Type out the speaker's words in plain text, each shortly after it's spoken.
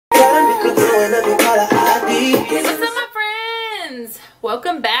What's up, my friends?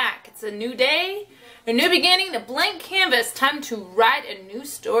 Welcome back. It's a new day, a new beginning, a blank canvas. Time to write a new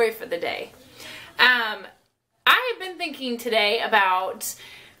story for the day. I have been thinking today about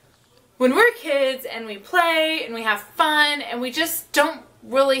when we're kids and we play and we have fun and we just don't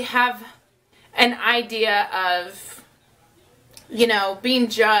really have an idea of, you know, being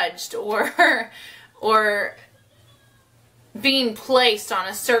judged or being placed on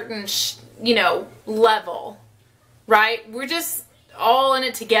a certain, level, right? We're just all in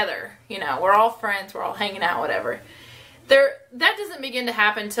it together, we're all friends, we're all hanging out, whatever. That doesn't begin to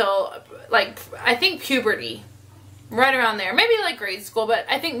happen till, like, I think puberty, right around there. Maybe like grade school, but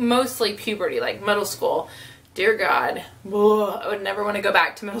I think mostly puberty, like middle school. Dear God, I would never want to go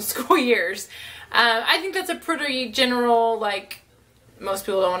back to middle school years. I think that's a pretty general, like, most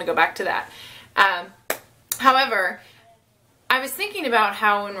people don't want to go back to that. However, I was thinking about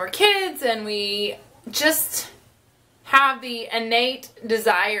how when we're kids and we just have the innate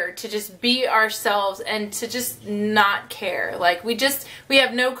desire to just be ourselves and to just not care. Like, we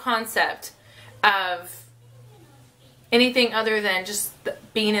have no concept of anything other than just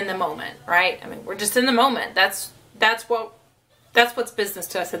being in the moment, right? I mean, we're just in the moment. That's what's business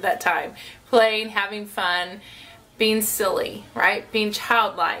to us at that time. Playing, having fun, being silly, right? Being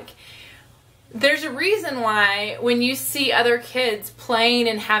childlike. There's a reason why when you see other kids playing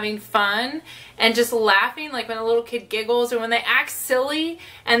and having fun and just laughing, like when a little kid giggles or when they act silly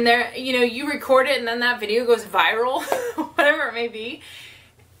and they're, you record it and then that video goes viral, whatever it may be,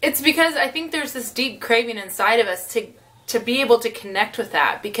 it's because I think there's this deep craving inside of us to be able to connect with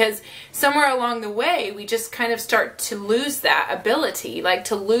that, because somewhere along the way we just kind of start to lose that ability, like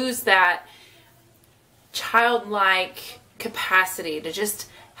to lose that childlike capacity to just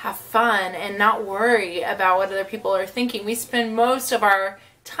have fun and not worry about what other people are thinking. We spend most of our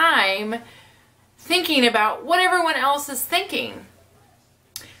time thinking about what everyone else is thinking,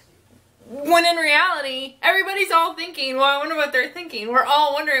 when in reality everybody's all thinking, well, I wonder what they're thinking. We're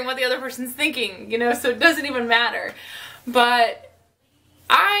all wondering what the other person's thinking, so it doesn't even matter. But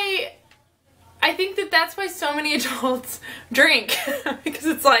I think that that's why so many adults drink, because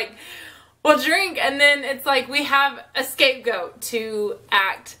it's like, we'll drink and then it's like we have a scapegoat to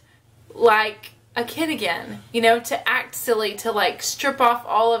act like a kid again, to act silly, to like strip off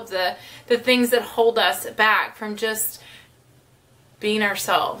all of the things that hold us back from just being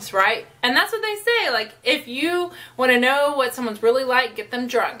ourselves, right? And that's what they say, like, if you want to know what someone's really like, get them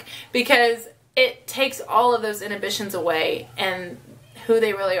drunk, because it takes all of those inhibitions away and who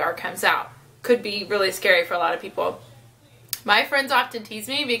they really are comes out. Could be really scary for a lot of people. My friends often tease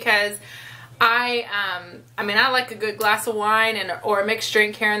me because I like a good glass of wine or a mixed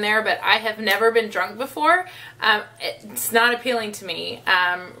drink here and there, but I have never been drunk before. It's not appealing to me,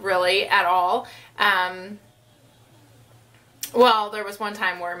 really, at all. Well, there was one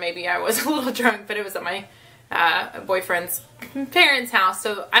time where maybe I was a little drunk, but it was at my boyfriend's parents' house,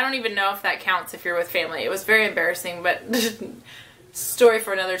 so I don't even know if that counts if you're with family. It was very embarrassing, but story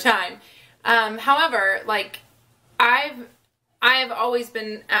for another time. However, like, I've always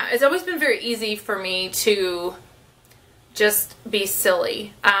been, it's always been very easy for me to just be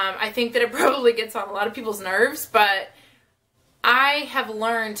silly. I think that it probably gets on a lot of people's nerves, but I have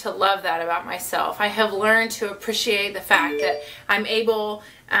learned to love that about myself. I have learned to appreciate the fact that I'm able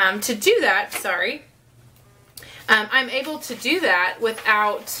to do that, sorry. I'm able to do that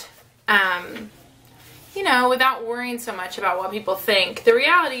without, without worrying so much about what people think. The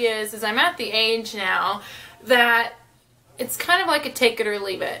reality is I'm at the age now that it's kind of like a take it or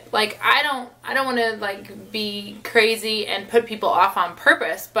leave it. Like, I don't want to, like, be crazy and put people off on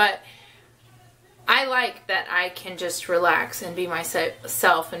purpose, but I like that I can just relax and be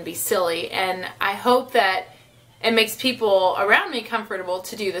myself and be silly, and I hope that it makes people around me comfortable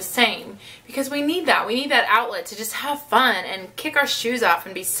to do the same, because we need that. We need that outlet to just have fun and kick our shoes off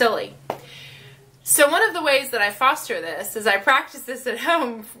and be silly. So one of the ways that I foster this is I practice this at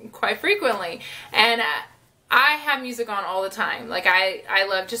home quite frequently, and I have music on all the time. Like, I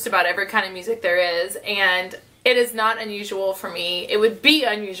love just about every kind of music there is, and it is not unusual for me. It would be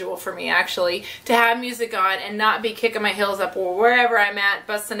unusual for me, actually, to have music on and not be kicking my heels up or wherever I'm at,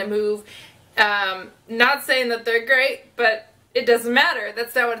 busting a move. Not saying that they're great, but it doesn't matter.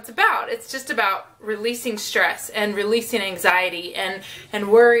 That's not what it's about. It's just about releasing stress and releasing anxiety and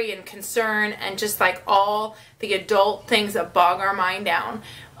worry and concern and just like all the adult things that bog our mind down.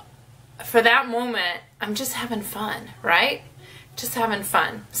 For that moment, I'm just having fun, right? Just having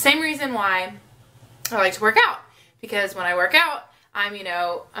fun. Same reason why I like to work out. Because when I work out, I'm,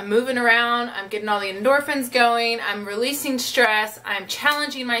 I'm moving around, I'm getting all the endorphins going, I'm releasing stress, I'm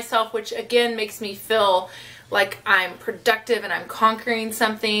challenging myself, which again makes me feel like I'm productive and I'm conquering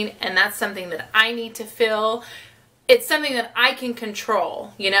something, and that's something that I need to feel. It's something that I can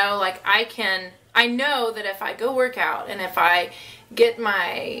control, like I know that if I go work out and if I get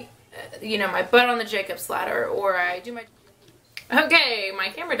my, my butt on the Jacob's ladder, or I do okay, my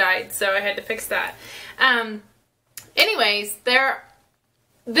camera died, so I had to fix that. Anyways,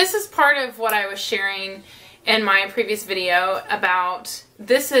 this is part of what I was sharing in my previous video about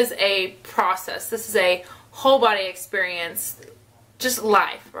this is a process. This is a whole body experience, just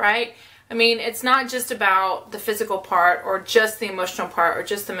life, right? I mean, it's not just about the physical part or just the emotional part or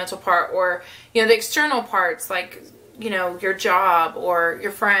just the mental part or, the external parts like, your job or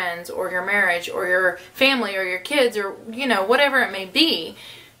your friends or your marriage or your family or your kids or, whatever it may be.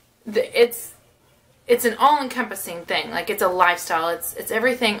 It's an all-encompassing thing. Like, it's a lifestyle. It's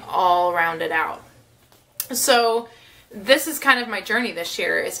everything all rounded out. So this is kind of my journey this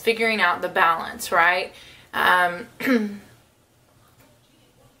year, is figuring out the balance, right? I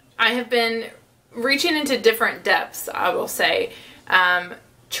have been reaching into different depths, I will say,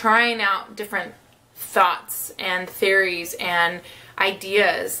 trying out different thoughts and theories and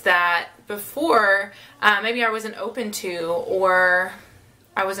ideas that before maybe I wasn't open to, or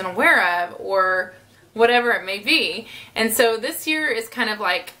I wasn't aware of, or whatever it may be. And so this year is kind of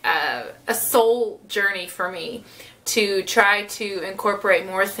like a soul journey for me to try to incorporate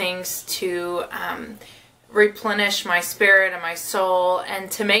more things to replenish my spirit and my soul, and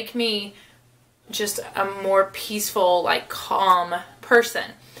to make me just a more peaceful, like calm person.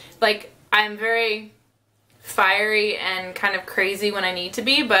 Like, I'm very fiery and kind of crazy when I need to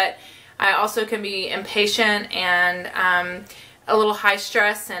be, but I also can be impatient and a little high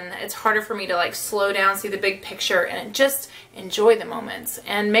stress, and it's harder for me to like slow down, see the big picture, and just enjoy the moments.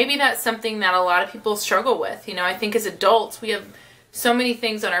 And maybe that's something that a lot of people struggle with. I think as adults we have so many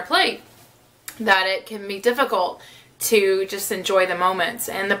things on our plate that it can be difficult to just enjoy the moments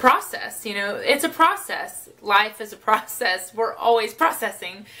and the process. It's a process. Life is a process. We're always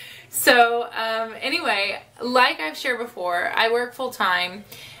processing. So anyway, like I've shared before, I work full-time.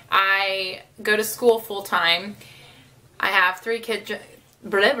 I go to school full-time. I have 3 kids.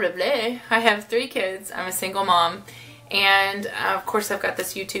 Blah, blah, blah. I have 3 kids. I'm a single mom. And of course I've got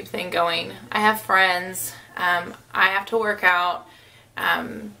this YouTube thing going. I have friends. I have to work out.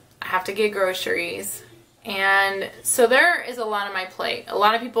 I have to get groceries. And so there is a lot on my plate. A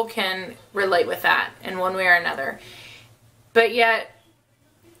lot of people can relate with that in one way or another. But yet,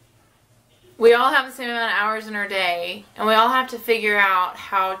 we all have the same amount of hours in our day, and we all have to figure out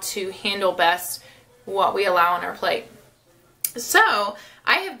how to handle best what we allow on our plate. So,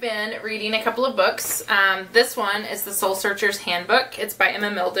 I have been reading a couple of books. This one is The Soul Searcher's Handbook. It's by Emma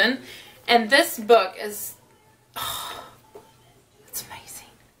Mildon. And this book is, it's amazing.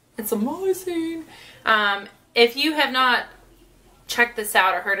 It's amazing. If you have not checked this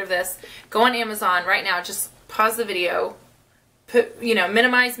out or heard of this, go on Amazon right now. Just pause the video,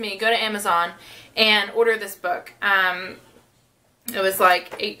 minimize me, go to Amazon and order this book. It was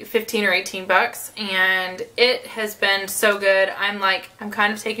like 15 or 18 bucks, and it has been so good. I'm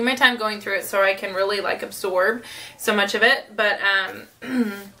kind of taking my time going through it so I can really like absorb so much of it. But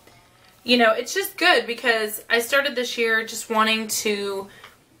it's just good because I started this year just wanting to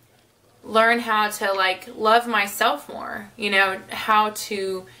learn how to like love myself more, how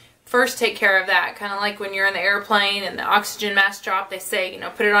to first take care of that. Kind of like when you're in the airplane and the oxygen mask drop, they say,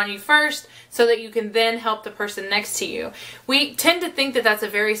 put it on you first so that you can then help the person next to you. We tend to think that that's a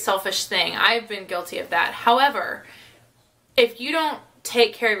very selfish thing. I've been guilty of that. However, if you don't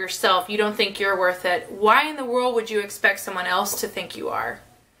take care of yourself, you don't think you're worth it, why in the world would you expect someone else to think you are?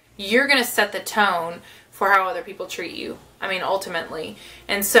 You're going to set the tone for how other people treat you. I mean, ultimately.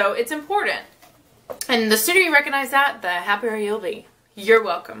 And so it's important. And the sooner you recognize that, the happier you'll be. You're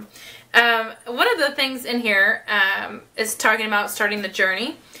welcome. One of the things in here is talking about starting the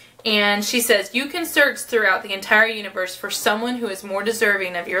journey. And she says, you can search throughout the entire universe for someone who is more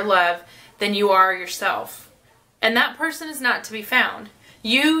deserving of your love than you are yourself. And that person is not to be found.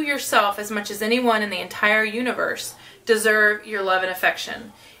 You yourself, as much as anyone in the entire universe, deserve your love and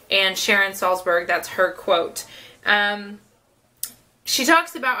affection. And Sharon Salzberg, that's her quote. She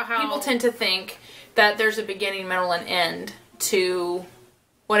talks about how people tend to think that there's a beginning, middle, and end to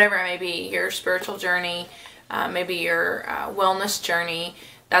whatever it may be, your spiritual journey, maybe your wellness journey.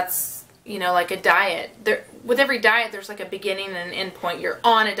 That's, like a diet. With every diet, there's like a beginning and an end point. You're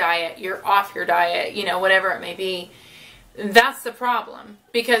on a diet, you're off your diet, whatever it may be. That's the problem.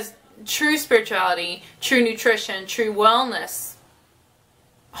 Because true spirituality, true nutrition, true wellness,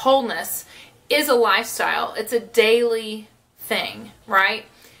 wholeness is a lifestyle. It's a daily thing, right?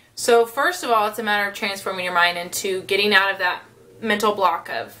 So first of all, it's a matter of transforming your mind into getting out of that mental block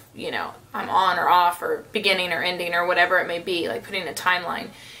of, you know, I'm on or off or beginning or ending or whatever it may be, like putting a timeline.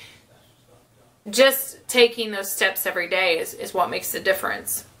 Just taking those steps every day is what makes the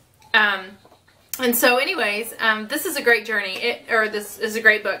difference. And so anyways, this is a great journey, this is a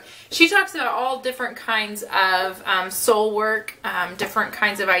great book. She talks about all different kinds of soul work, different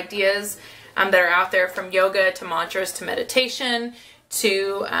kinds of ideas that are out there, from yoga to mantras to meditation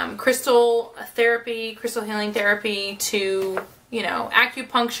to crystal therapy, crystal healing therapy to, you know,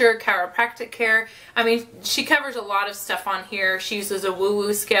 acupuncture, chiropractic care. I mean, she covers a lot of stuff on here. She uses a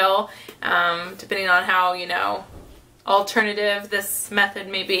woo-woo scale, depending on how, you know, alternative this method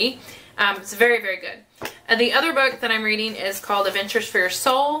may be. It's very, very good. The other book that I'm reading is called Adventures for Your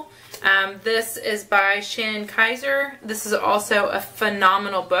Soul. This is by Shannon Kaiser. This is also a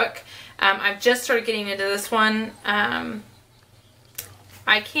phenomenal book. I've just started getting into this one.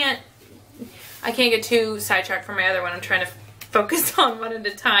 I can't get too sidetracked from my other one. I'm trying to focus on one at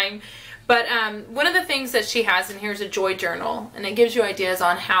a time. But one of the things that she has in here is a joy journal, and it gives you ideas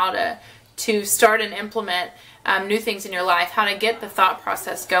on how to start and implement new things in your life, how to get the thought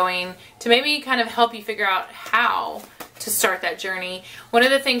process going, to maybe kind of help you figure out how to start that journey. One of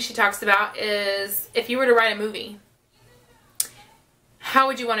the things she talks about is if you were to write a movie, how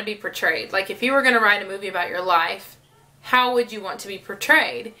would you want to be portrayed? Like if you were going to write a movie about your life, how would you want to be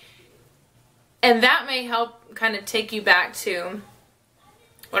portrayed? And that may help kind of take you back to,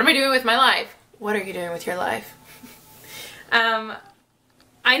 what am I doing with my life? What are you doing with your life?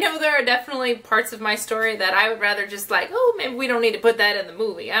 I know there are definitely parts of my story that I would rather just like, oh, maybe we don't need to put that in the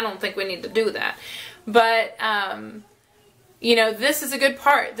movie. I don't think we need to do that. But, you know, this is a good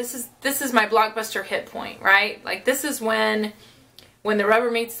part. This is my blockbuster hit point, right? Like this is when the rubber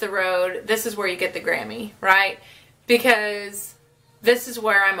meets the road, this is where you get the Grammy, right? Because this is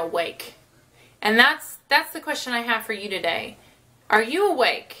where I'm awake. And that's the question I have for you today. Are you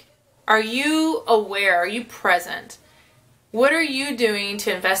awake? Are you aware? Are you present? What are you doing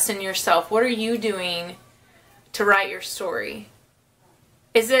to invest in yourself? What are you doing to write your story?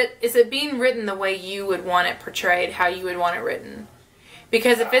 Is it being written the way you would want it portrayed, how you would want it written?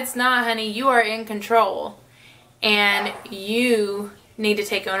 Because if it's not, honey, you are in control. And you need to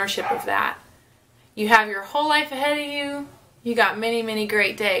take ownership of that. You have your whole life ahead of you. You got many, many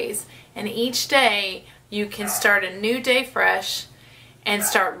great days. And each day you can start a new day fresh and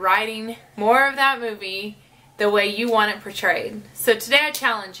start writing more of that movie the way you want it portrayed. So today I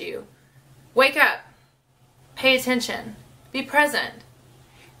challenge you. Wake up. Pay attention. Be present.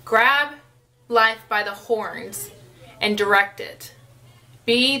 Grab life by the horns and direct it.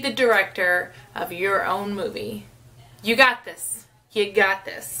 Be the director of your own movie. You got this. You got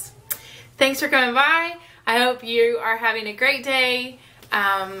this. Thanks for coming by. I hope you are having a great day.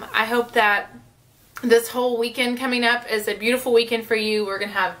 I hope that this whole weekend coming up is a beautiful weekend for you. We're going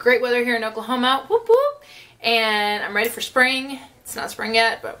to have great weather here in Oklahoma. Whoop, whoop. And I'm ready for spring. It's not spring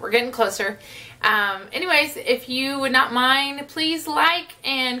yet, but we're getting closer. Anyways, if you would not mind, please like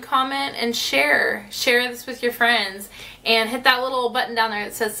and comment and share. Share this with your friends. And hit that little button down there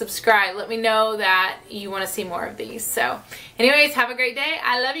that says subscribe. Let me know that you want to see more of these. So, anyways, have a great day.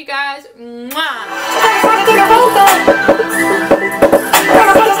 I love you guys. Mwah!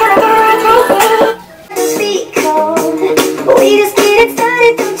 We just getting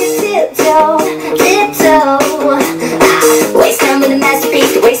started, don't you tiptoe. Waste time with a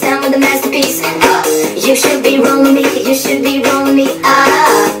masterpiece, waste time with a masterpiece. You should be rolling me, you should be rolling me.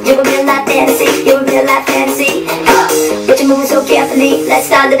 You're a real life fantasy, you're a real life fantasy. But you're moving so carefully, let's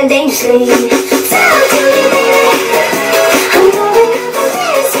start living dangerously.